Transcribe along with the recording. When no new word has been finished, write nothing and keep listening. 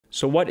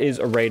So what is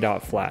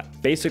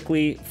array.flat?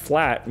 Basically,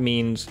 flat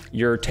means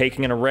you're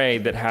taking an array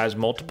that has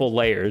multiple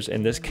layers,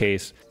 in this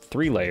case,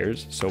 3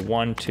 layers. So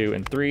 1, 2,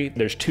 and 3.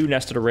 There's 2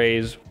 nested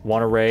arrays,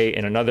 one array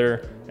in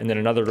another, and then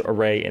another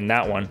array in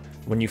that one.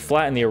 When you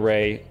flatten the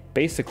array,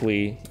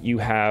 basically you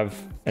have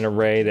an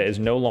array that is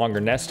no longer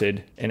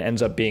nested and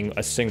ends up being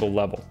a single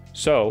level.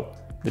 So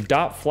the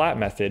 .flat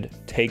method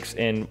takes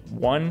in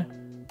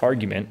one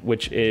argument,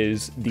 which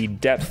is the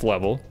depth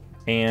level,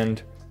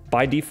 and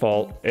by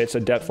default, it's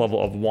a depth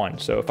level of 1.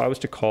 So if I was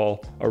to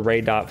call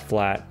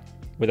array.flat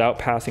without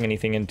passing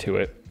anything into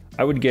it,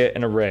 I would get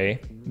an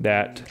array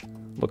that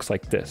looks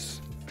like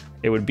this.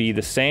 It would be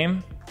the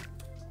same,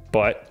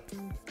 but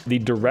the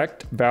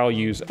direct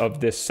values of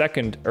this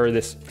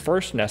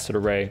first nested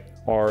array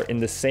are in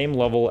the same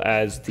level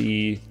as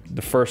the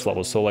first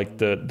level. So like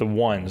the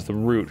ones, the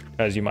root,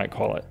 as you might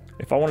call it.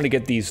 If I wanted to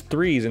get these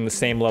 3s in the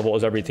same level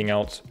as everything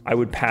else, I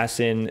would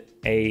pass in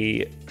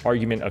a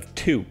argument of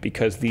 2,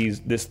 because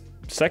this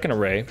second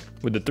array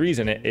with the 3s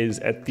in it is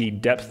at the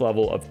depth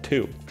level of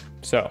 2.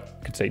 So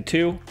I could say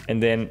 2,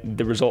 and then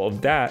the result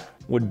of that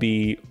would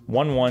be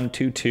 1, 1,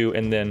 2, 2,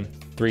 and then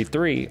 3,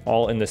 3,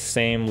 all in the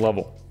same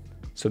level.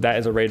 So that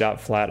is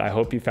array.flat. I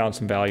hope you found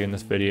some value in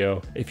this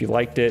video. If you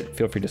liked it,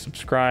 feel free to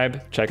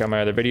subscribe, check out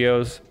my other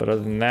videos. But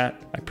other than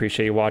that, I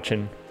appreciate you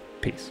watching.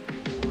 Peace.